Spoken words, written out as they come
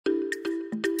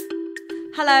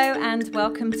Hello and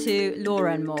welcome to Law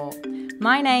and More.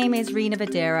 My name is Reena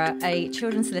Vadera, a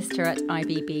children's solicitor at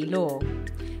IBB Law.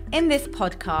 In this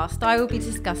podcast, I will be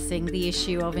discussing the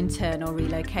issue of internal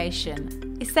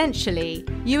relocation. Essentially,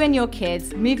 you and your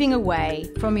kids moving away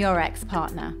from your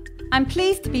ex-partner. I'm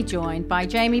pleased to be joined by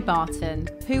Jamie Barton,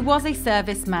 who was a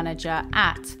service manager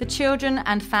at the Children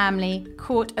and Family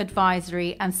Court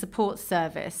Advisory and Support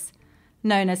Service,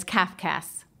 known as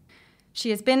CAFCASS.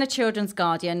 She has been a children's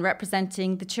guardian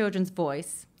representing the children's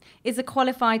voice, is a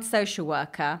qualified social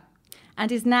worker,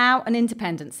 and is now an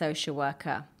independent social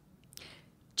worker.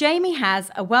 Jamie has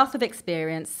a wealth of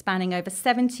experience spanning over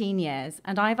 17 years,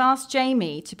 and I've asked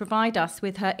Jamie to provide us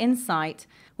with her insight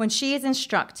when she is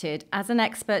instructed as an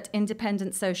expert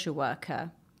independent social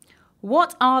worker.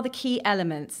 What are the key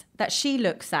elements that she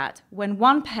looks at when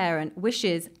one parent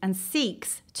wishes and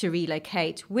seeks to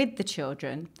relocate with the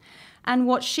children, and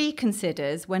what she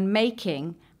considers when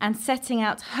making and setting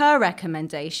out her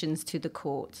recommendations to the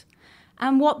court,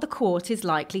 and what the court is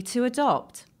likely to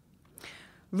adopt?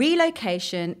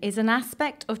 Relocation is an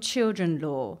aspect of children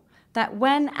law that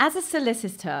when, as a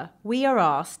solicitor, we are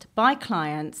asked by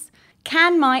clients,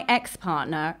 can my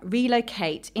ex-partner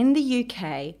relocate in the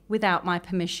UK without my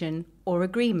permission or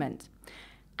agreement?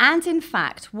 And in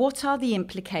fact, what are the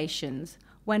implications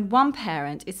when one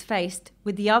parent is faced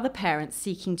with the other parent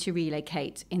seeking to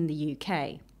relocate in the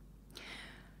UK?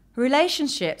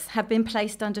 Relationships have been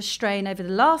placed under strain over the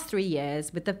last 3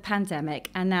 years with the pandemic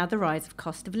and now the rise of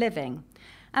cost of living.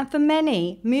 And for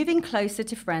many, moving closer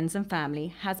to friends and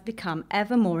family has become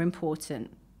ever more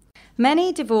important.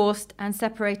 Many divorced and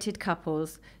separated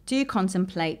couples do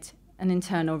contemplate an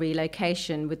internal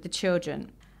relocation with the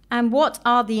children. And what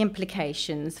are the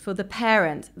implications for the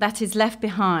parent that is left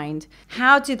behind?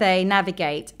 How do they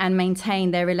navigate and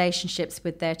maintain their relationships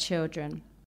with their children?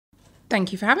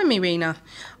 Thank you for having me, Reena.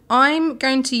 I'm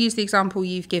going to use the example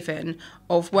you've given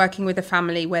of working with a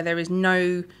family where there is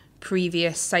no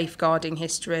previous safeguarding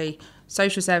history,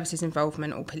 social services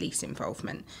involvement or police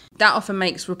involvement. That often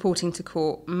makes reporting to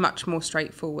court much more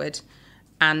straightforward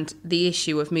and the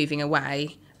issue of moving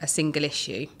away a single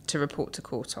issue to report to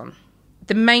court on.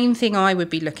 The main thing I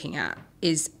would be looking at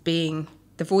is being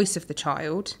the voice of the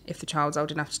child, if the child's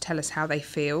old enough to tell us how they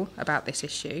feel about this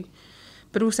issue,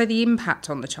 but also the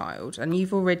impact on the child. And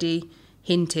you've already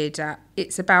hinted at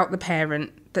it's about the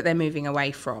parent that they're moving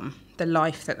away from, the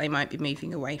life that they might be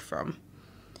moving away from.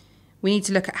 We need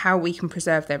to look at how we can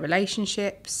preserve their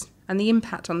relationships and the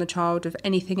impact on the child of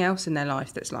anything else in their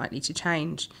life that's likely to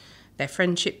change, their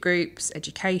friendship groups,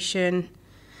 education.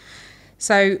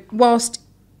 So whilst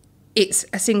it's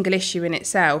a single issue in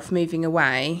itself, moving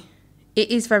away, it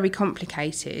is very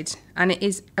complicated and it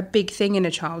is a big thing in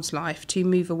a child's life to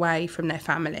move away from their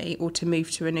family or to move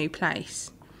to a new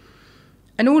place.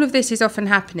 And all of this is often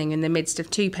happening in the midst of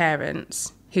two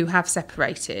parents who have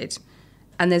separated,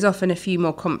 and there's often a few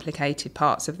more complicated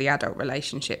parts of the adult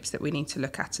relationships that we need to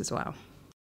look at as well.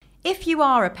 If you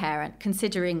are a parent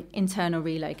considering internal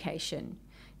relocation,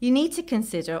 you need to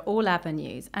consider all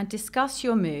avenues and discuss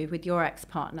your move with your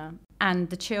ex-partner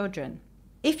and the children.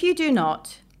 If you do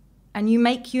not, and you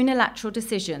make unilateral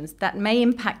decisions that may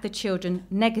impact the children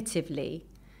negatively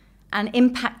and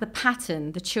impact the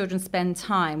pattern the children spend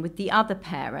time with the other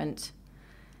parent,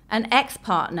 an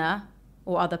ex-partner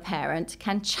or other parent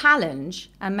can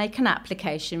challenge and make an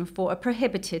application for a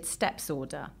prohibited steps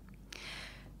order.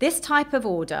 This type of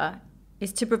order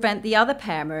is to prevent the other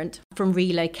parent from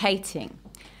relocating.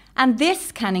 And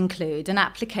this can include an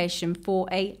application for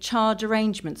a child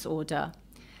arrangements order.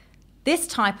 This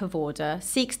type of order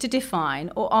seeks to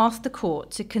define or ask the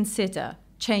court to consider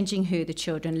changing who the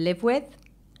children live with,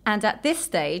 and at this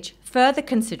stage, further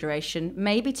consideration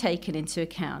may be taken into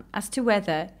account as to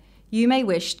whether you may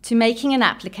wish to making an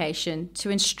application to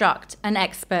instruct an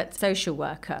expert social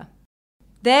worker.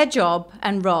 Their job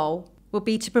and role will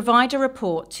be to provide a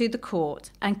report to the court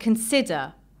and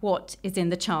consider what is in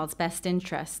the child's best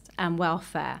interest and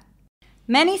welfare.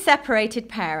 Many separated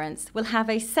parents will have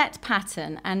a set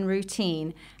pattern and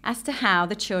routine as to how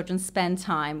the children spend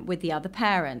time with the other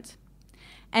parent.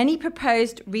 Any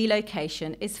proposed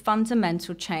relocation is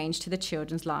fundamental change to the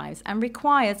children's lives and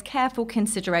requires careful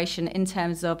consideration in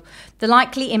terms of the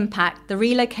likely impact the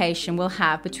relocation will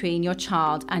have between your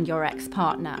child and your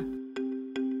ex-partner.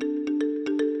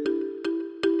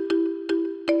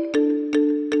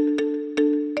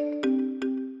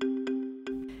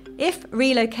 If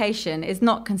relocation is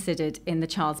not considered in the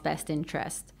child's best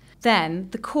interest, then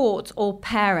the court or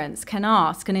parents can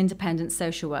ask an independent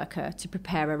social worker to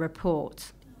prepare a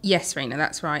report. Yes, Reena,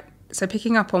 that's right. So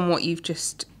picking up on what you've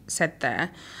just said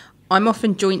there, I'm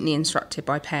often jointly instructed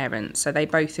by parents, so they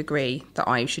both agree that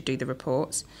I should do the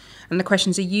reports. And the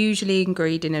questions are usually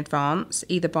agreed in advance,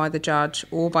 either by the judge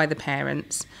or by the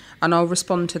parents, and I'll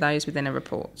respond to those within a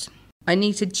report. I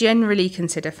need to generally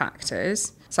consider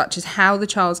factors, such as how the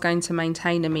child's going to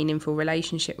maintain a meaningful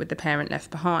relationship with the parent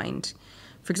left behind.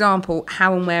 For example,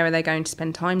 how and where are they going to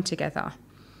spend time together?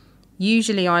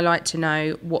 Usually I like to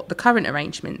know what the current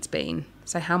arrangement's been,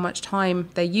 so how much time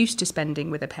they're used to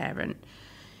spending with a parent.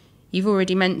 You've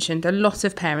already mentioned a lot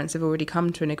of parents have already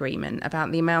come to an agreement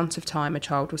about the amount of time a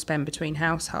child will spend between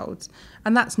households,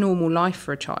 and that's normal life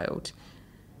for a child.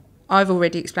 I've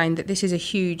already explained that this is a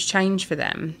huge change for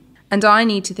them, and I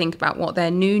need to think about what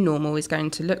their new normal is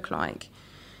going to look like.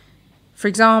 For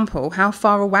example, how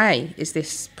far away is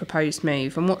this proposed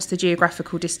move, and what's the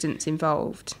geographical distance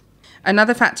involved?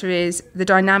 Another factor is the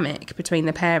dynamic between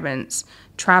the parents,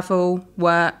 travel,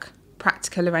 work,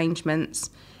 practical arrangements.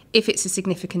 If it's a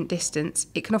significant distance,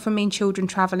 it can often mean children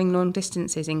travelling long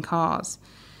distances in cars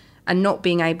and not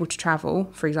being able to travel,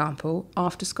 for example,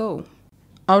 after school.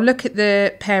 I'll look at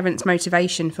the parents'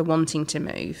 motivation for wanting to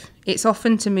move. It's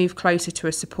often to move closer to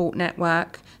a support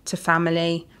network, to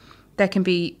family. There can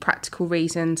be practical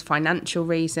reasons, financial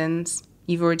reasons.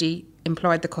 You've already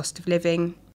implied the cost of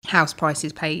living. House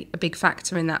prices play a big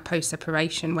factor in that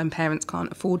post-separation when parents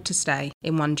can't afford to stay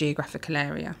in one geographical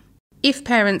area. If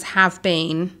parents have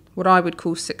been what I would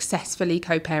call successfully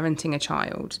co-parenting a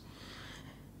child,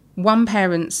 one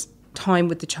parent's time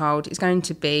with the child is going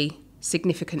to be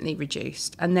significantly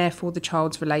reduced, and therefore the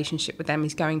child's relationship with them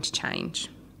is going to change.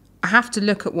 I have to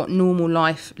look at what normal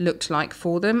life looked like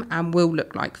for them and will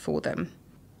look like for them.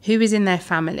 Who is in their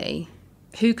family?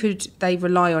 Who could they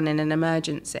rely on in an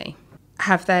emergency?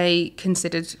 Have they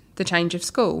considered the change of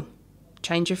school,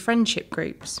 change of friendship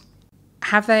groups?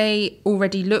 Have they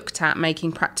already looked at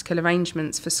making practical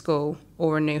arrangements for school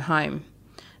or a new home?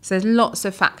 So there's lots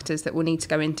of factors that will need to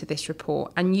go into this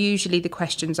report, and usually the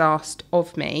questions asked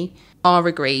of me are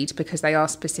agreed because they are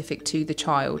specific to the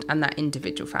child and that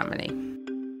individual family.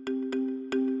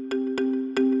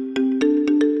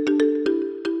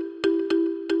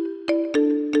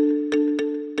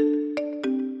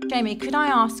 Jamie, could I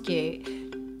ask you,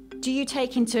 do you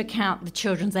take into account the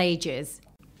children's ages?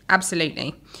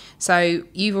 Absolutely. So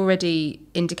you've already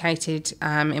indicated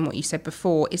in what you said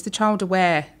before, is the child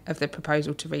aware of the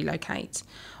proposal to relocate?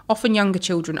 Often younger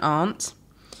children aren't.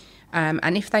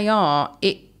 And if they are,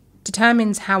 it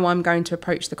determines how I'm going to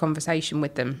approach the conversation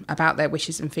with them about their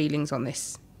wishes and feelings on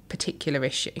this particular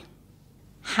issue.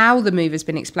 How the move has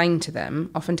been explained to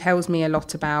them often tells me a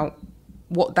lot about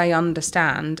what they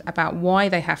understand about why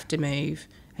they have to move,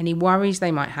 any worries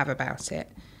they might have about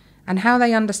it, and how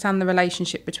they understand the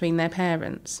relationship between their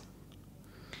parents.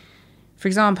 For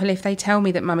example, if they tell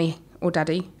me that mummy or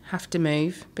daddy have to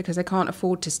move because they can't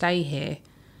afford to stay here,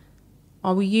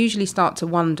 I will usually start to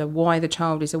wonder why the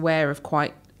child is aware of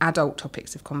quite adult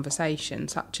topics of conversation,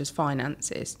 such as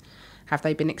finances. Have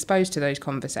they been exposed to those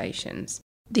conversations?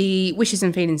 The wishes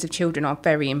and feelings of children are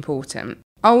very important.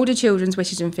 Older children's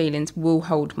wishes and feelings will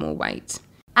hold more weight.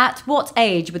 At what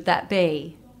age would that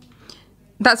be?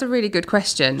 That's a really good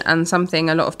question, and something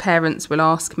a lot of parents will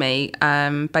ask me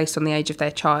based on the age of their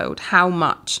child. How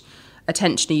much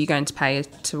attention are you going to pay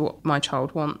to what my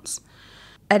child wants?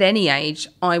 At any age,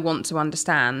 I want to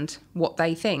understand what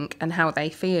they think and how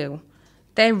they feel.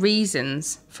 Their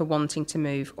reasons for wanting to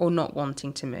move or not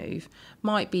wanting to move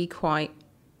might be quite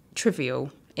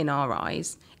trivial in our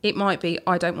eyes. It might be,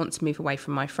 I don't want to move away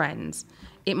from my friends.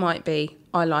 It might be,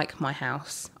 I like my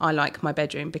house. I like my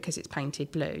bedroom because it's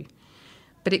painted blue.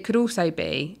 But it could also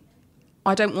be,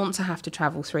 I don't want to have to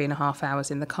travel 3.5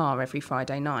 hours in the car every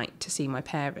Friday night to see my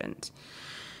parent.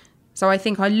 So I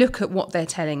think I look at what they're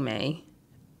telling me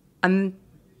and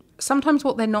sometimes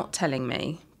what they're not telling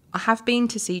me. I have been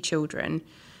to see children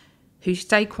who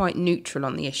stay quite neutral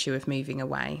on the issue of moving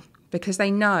away because they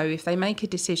know if they make a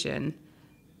decision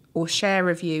or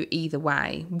share a view either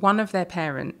way, one of their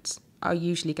parents are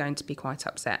usually going to be quite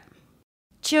upset.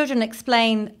 Children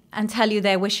explain and tell you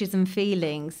their wishes and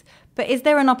feelings, but is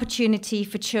there an opportunity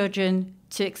for children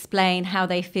to explain how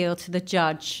they feel to the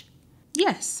judge?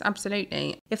 Yes,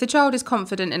 absolutely. If the child is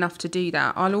confident enough to do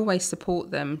that, I'll always support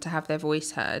them to have their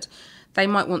voice heard. They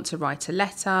might want to write a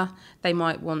letter, they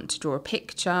might want to draw a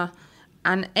picture,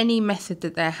 and any method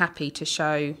that they're happy to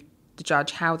show the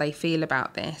judge how they feel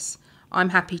about this, I'm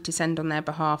happy to send on their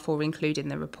behalf or include in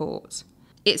the report.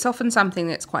 It's often something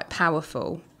that's quite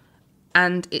powerful,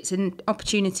 and it's an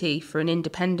opportunity for an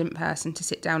independent person to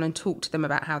sit down and talk to them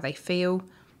about how they feel.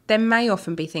 There may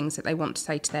often be things that they want to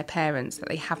say to their parents that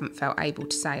they haven't felt able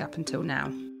to say up until now.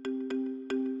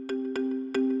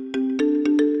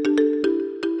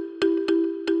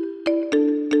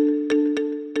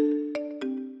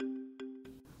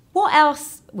 What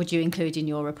else would you include in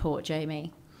your report,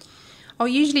 Jamie? I'll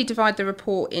usually divide the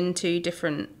report into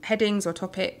different headings or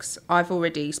topics. I've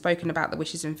already spoken about the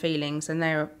wishes and feelings, and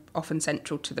they're often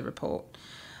central to the report.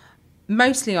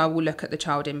 Mostly I will look at the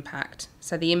child impact,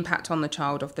 so the impact on the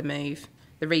child of the move,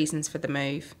 the reasons for the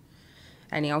move,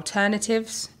 any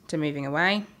alternatives to moving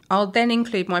away. I'll then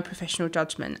include my professional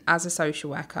judgment as a social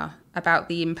worker about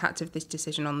the impact of this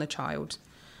decision on the child,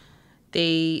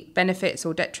 the benefits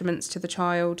or detriments to the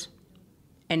child,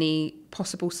 any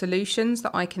possible solutions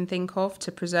that I can think of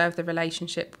to preserve the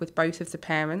relationship with both of the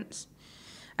parents.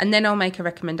 And then I'll make a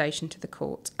recommendation to the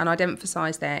court. And I'd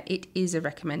emphasise there, it is a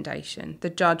recommendation. The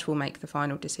judge will make the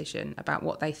final decision about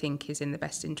what they think is in the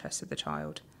best interest of the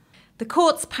child. The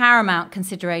court's paramount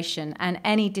consideration and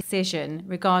any decision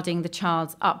regarding the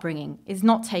child's upbringing is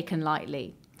not taken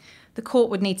lightly. The court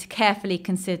would need to carefully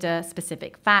consider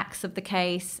specific facts of the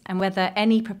case and whether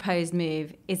any proposed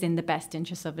move is in the best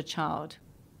interest of a child.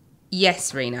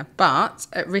 Yes, Reena, but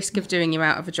at risk of doing you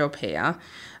out of a job here,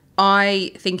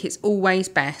 I think it's always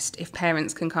best if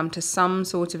parents can come to some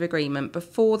sort of agreement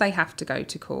before they have to go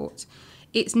to court.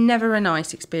 It's never a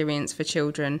nice experience for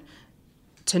children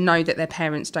to know that their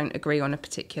parents don't agree on a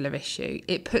particular issue.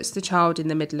 It puts the child in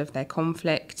the middle of their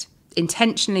conflict,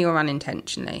 intentionally or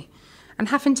unintentionally. And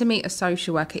having to meet a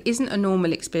social worker isn't a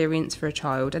normal experience for a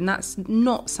child, and that's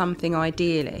not something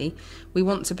ideally we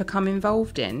want to become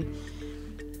involved in.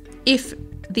 If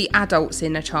the adults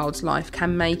in a child's life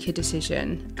can make a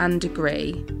decision and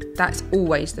agree, that's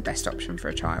always the best option for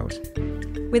a child.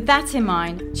 With that in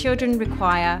mind, children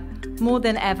require more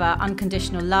than ever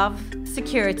unconditional love,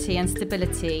 security and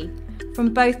stability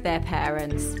from both their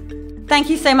parents. Thank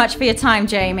you so much for your time,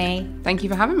 Jamie. Thank you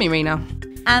for having me, Reena.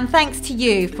 And thanks to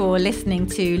you for listening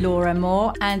to Law and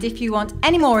More. And if you want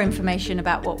any more information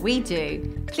about what we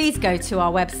do, please go to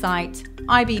our website,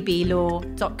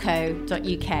 ibblaw.co.uk.